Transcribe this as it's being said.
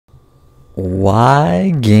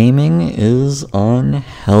Why gaming is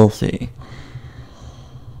unhealthy.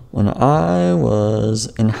 When I was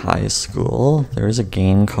in high school, there was a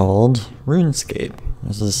game called RuneScape. It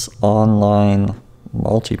was this online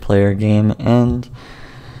multiplayer game, and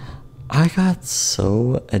I got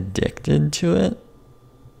so addicted to it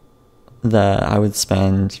that I would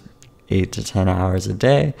spend 8 to 10 hours a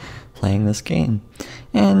day playing this game.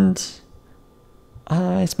 And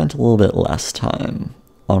I spent a little bit less time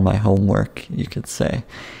on my homework, you could say.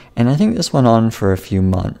 And I think this went on for a few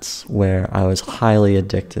months where I was highly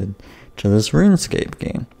addicted to this RuneScape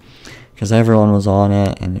game because everyone was on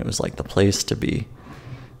it and it was like the place to be.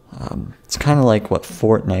 It's kind of like what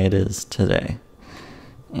Fortnite is today.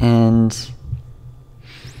 And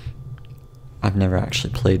I've never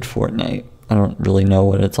actually played Fortnite. I don't really know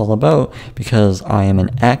what it's all about because I am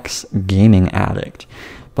an ex-gaming addict.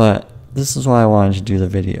 But this is why I wanted to do the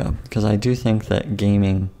video, because I do think that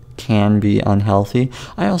gaming can be unhealthy.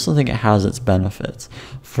 I also think it has its benefits.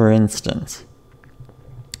 For instance,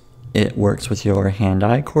 it works with your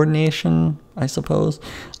hand-eye coordination, I suppose,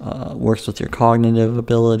 works with your cognitive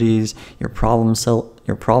abilities, your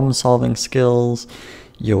problem-solving skills,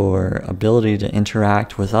 your ability to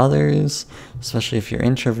interact with others, especially if you're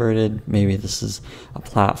introverted. Maybe this is a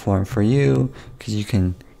platform for you because you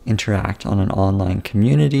can interact on an online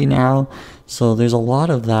community now. So there's a lot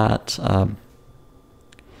of that,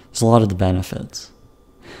 there's a lot of the benefits.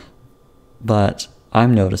 But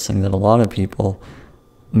I'm noticing that a lot of people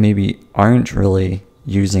maybe aren't really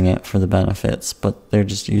using it for the benefits, but they're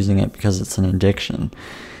just using it because it's an addiction.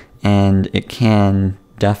 And it can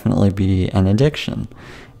definitely be an addiction,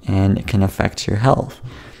 and it can affect your health.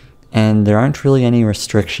 And there aren't really any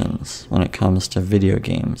restrictions when it comes to video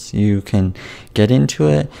games. You can get into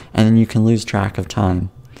it, and then you can lose track of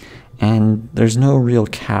time. And there's no real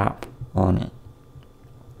cap on it.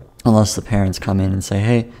 Unless the parents come in and say,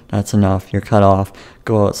 hey, that's enough, you're cut off,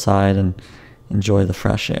 go outside and enjoy the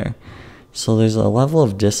fresh air. So there's a level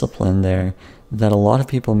of discipline there that a lot of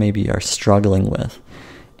people maybe are struggling with.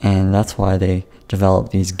 And that's why they develop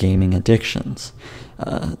these gaming addictions.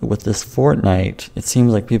 With this Fortnite, it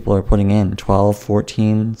seems like people are putting in 12,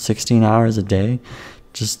 14, 16 hours a day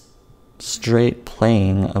just straight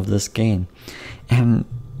playing of this game. And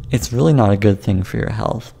it's really not a good thing for your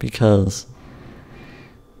health because,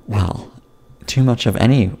 well, too much of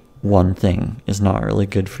any one thing is not really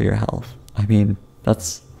good for your health. I mean,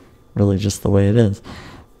 that's really just the way it is.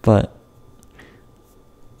 But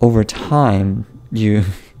over time, you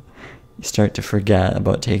start to forget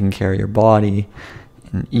about taking care of your body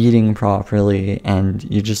and eating properly, and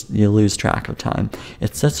you lose track of time.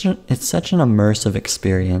 It's such an immersive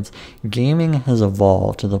experience. Gaming has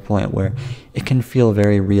evolved to the point where it can feel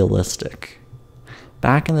very realistic.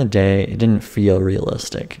 Back in the day, it didn't feel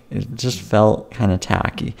realistic. It just felt kind of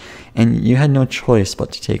tacky. And you had no choice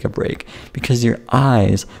but to take a break because your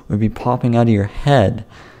eyes would be popping out of your head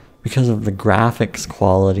because of the graphics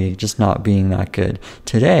quality just not being that good.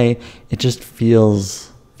 Today, it just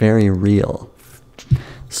feels very real.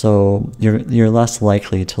 So you're less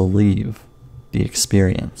likely to leave the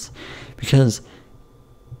experience because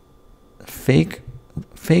fake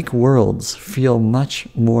worlds feel much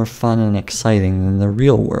more fun and exciting than the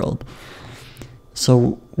real world.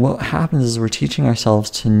 So what happens is we're teaching ourselves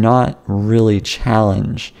to not really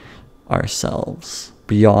challenge ourselves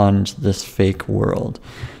beyond this fake world.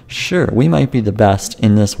 Sure, we might be the best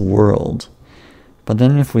in this world, but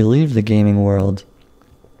then if we leave the gaming world,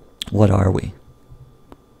 what are we?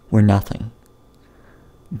 We're nothing.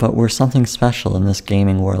 But we're something special in this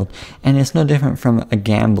gaming world, and it's no different from a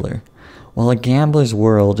gambler. Well, a gambler's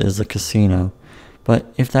world is a casino,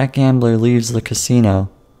 but if that gambler leaves the casino,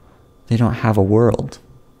 they don't have a world.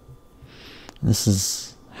 This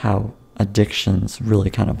is how addictions really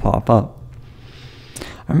kind of pop up.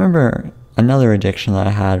 I remember another addiction that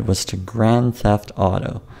I had was to Grand Theft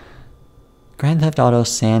Auto. Grand Theft Auto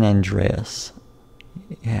San Andreas.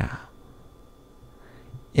 Yeah.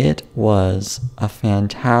 It was a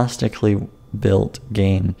fantastically built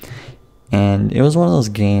game, and it was one of those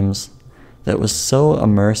games that was so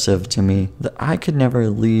immersive to me that I could never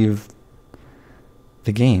leave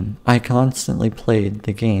the game. I constantly played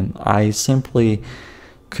the game. I simply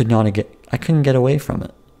couldn't get away from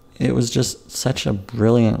it. It was just such a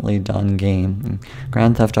brilliantly done game.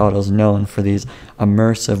 Grand Theft Auto is known for these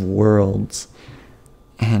immersive worlds,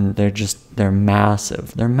 and they're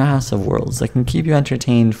massive. They're massive worlds that can keep you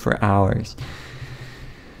entertained for hours.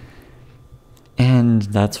 And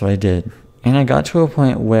that's what I did. And I got to a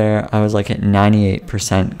point where I was like at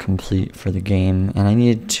 98% complete for the game, and I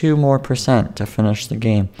needed 2% more to finish the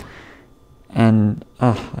game. And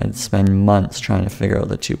I'd spend months trying to figure out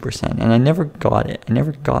the 2%. And I never got it. I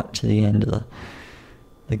never got to the end of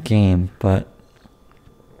the game. But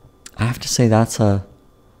I have to say that's one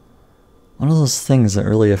of those things that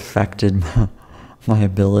really affected my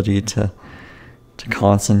ability to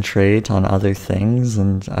concentrate on other things,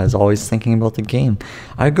 and I was always thinking about the game.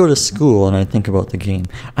 I'd go to school and I'd think about the game.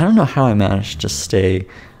 I don't know how I managed to stay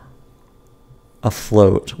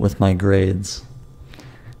afloat with my grades.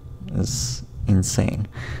 It's insane.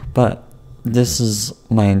 But this is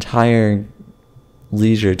my entire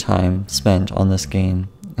leisure time spent on this game,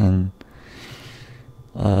 and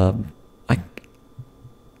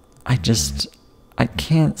I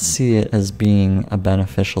can't see it as being a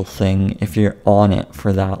beneficial thing if you're on it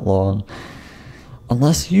for that long.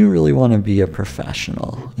 Unless you really want to be a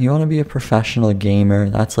professional. You want to be a professional gamer,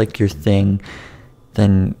 that's like your thing,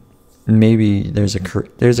 then maybe there's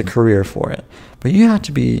a career for it. But you have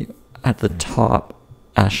to be at the top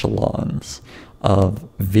echelons of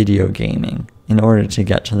video gaming in order to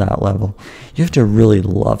get to that level. You have to really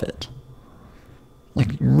love it.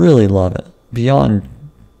 Like, really love it. Beyond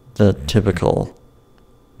the typical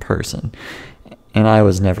person. And I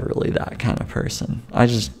was never really that kind of person. I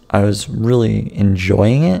was really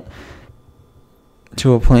enjoying it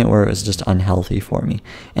to a point where it was just unhealthy for me.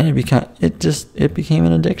 And it became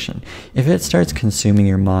an addiction. If it starts consuming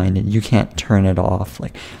your mind and you can't turn it off,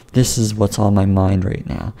 like, this is what's on my mind right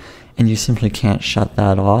now, and you simply can't shut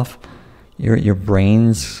that off, your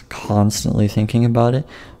brain's constantly thinking about it,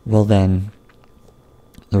 well then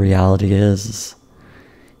the reality is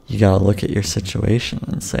you gotta look at your situation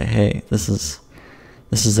and say, hey, this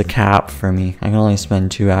is a cap for me. I can only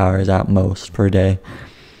spend 2 hours at most per day.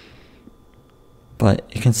 But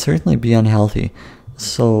it can certainly be unhealthy.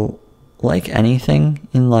 So, like anything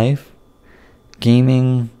in life,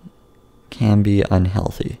 gaming can be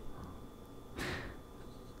unhealthy.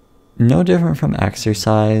 No different from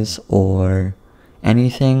exercise or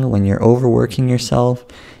anything. When you're overworking yourself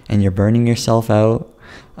and you're burning yourself out,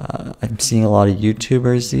 I'm seeing a lot of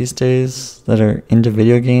YouTubers these days that are into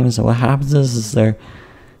video games, and what happens is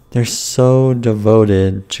they're so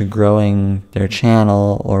devoted to growing their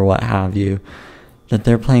channel or what have you that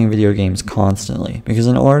they're playing video games constantly, because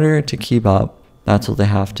in order to keep up, that's what they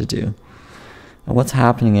have to do. And what's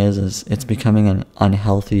happening is it's becoming an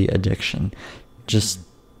unhealthy addiction just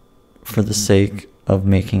for the sake of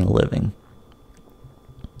making a living.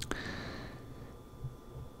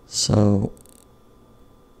 So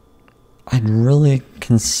I'd really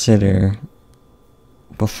consider,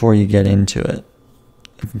 before you get into it,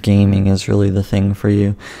 if gaming is really the thing for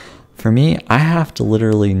you. For me, I have to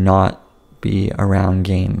literally not be around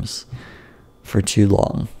games for too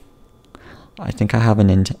long. I think I have a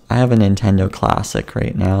Nintendo Classic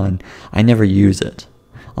right now, and I never use it.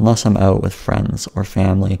 Unless I'm out with friends or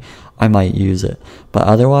family, I might use it. But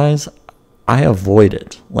otherwise, I avoid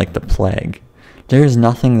it like the plague. There's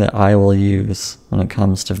nothing that I will use when it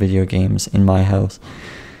comes to video games in my house.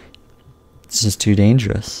 It's just too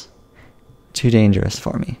dangerous. Too dangerous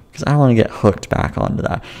for me, because I don't want to get hooked back onto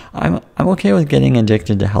that. I'm okay with getting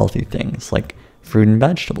addicted to healthy things like fruit and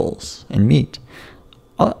vegetables and meat.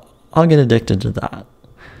 I'll get addicted to that.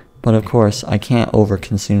 But of course, I can't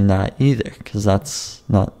overconsume that either, because that's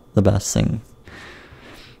not the best thing.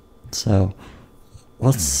 So,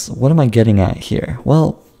 what am I getting at here?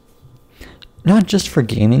 Well, not just for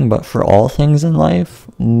gaming, but for all things in life,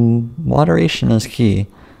 moderation is key.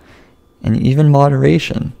 And even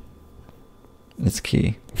moderation is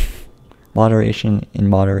key. Moderation in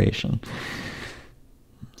moderation.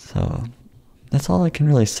 So, that's all I can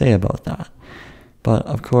really say about that. But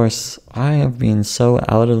of course, I have been so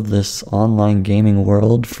out of this online gaming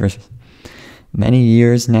world for many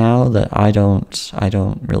years now that I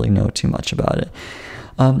don't really know too much about it.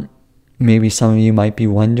 Maybe some of you might be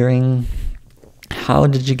wondering, how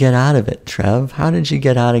did you get out of it, Trev? How did you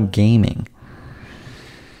get out of gaming?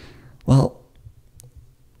 Well,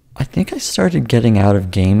 I think I started getting out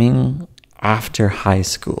of gaming after high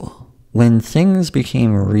school, when things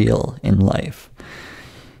became real in life.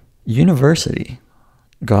 University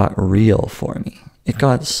got real for me. It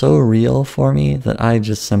got so real for me that I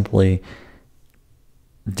just simply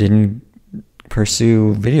didn't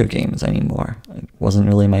pursue video games anymore. It wasn't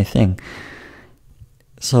really my thing.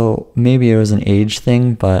 So maybe it was an age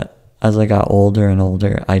thing, but as I got older and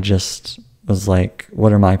older, I just was like,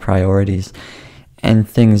 what are my priorities? And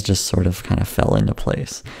things just sort of kind of fell into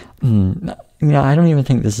place. I don't even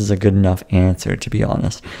think this is a good enough answer, to be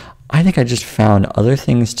honest. I think I just found other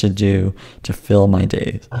things to do to fill my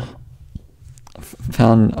days.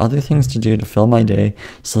 Found other things to do to fill my day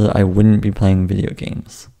so that I wouldn't be playing video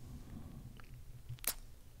games.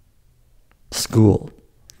 school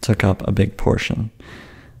took up a big portion.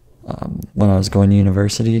 When I was going to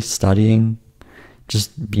university, studying,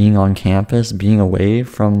 just being on campus, being away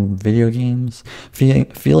from video games,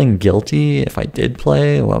 feeling guilty if I did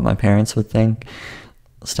play, what my parents would think,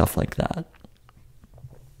 stuff like that.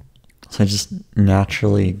 So I just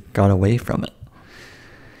naturally got away from it.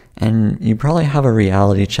 And you probably have a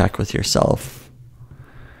reality check with yourself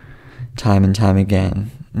time and time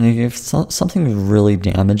again. And if something's really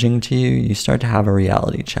damaging to you, you start to have a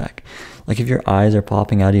reality check. Like if your eyes are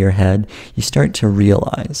popping out of your head, you start to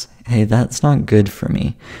realize, hey, that's not good for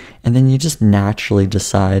me. And then you just naturally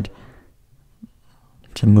decide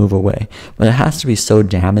to move away. But it has to be so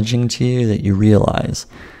damaging to you that you realize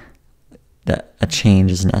that a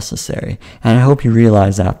change is necessary. And I hope you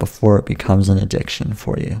realize that before it becomes an addiction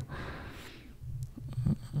for you.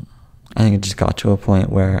 I think it just got to a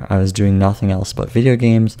point where I was doing nothing else but video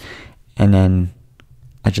games, and then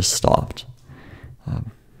I just stopped.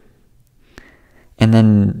 And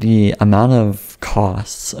then the amount of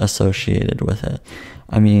costs associated with it.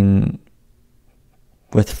 I mean,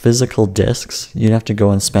 with physical discs, you'd have to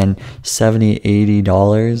go and spend $70,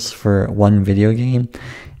 $80 for one video game,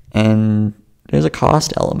 and there's a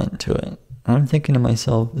cost element to it. I'm thinking to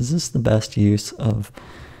myself, is this the best use of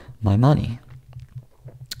my money?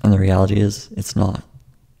 And the reality is, it's not.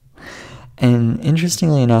 And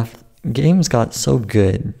interestingly enough, games got so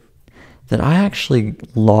good that I actually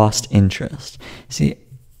lost interest. See,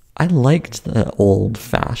 I liked the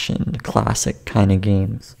old-fashioned, classic kind of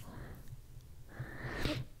games.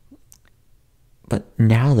 But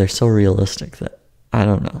now they're so realistic that, I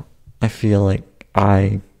don't know, I feel like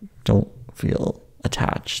I don't feel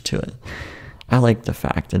attached to it. I like the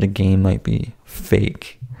fact that a game might be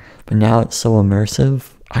fake, but now it's so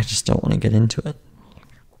immersive, I just don't want to get into it.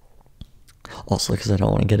 Also because I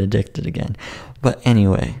don't want to get addicted again. But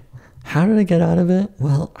anyway, how did I get out of it?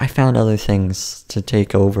 Well, I found other things to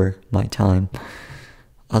take over my time.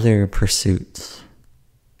 Other pursuits.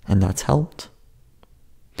 And that's helped.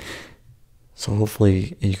 So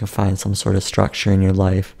hopefully you can find some sort of structure in your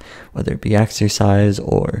life, whether it be exercise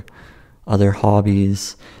or other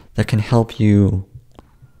hobbies, that can help you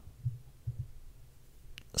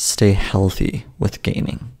stay healthy with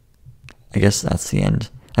gaming. I guess that's the end.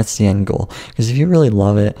 That's the end goal. Because if you really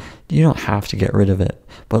love it, you don't have to get rid of it,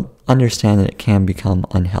 but understand that it can become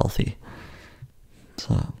unhealthy.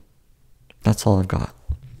 So that's all I've got.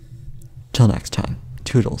 Till next time.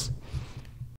 Toodles.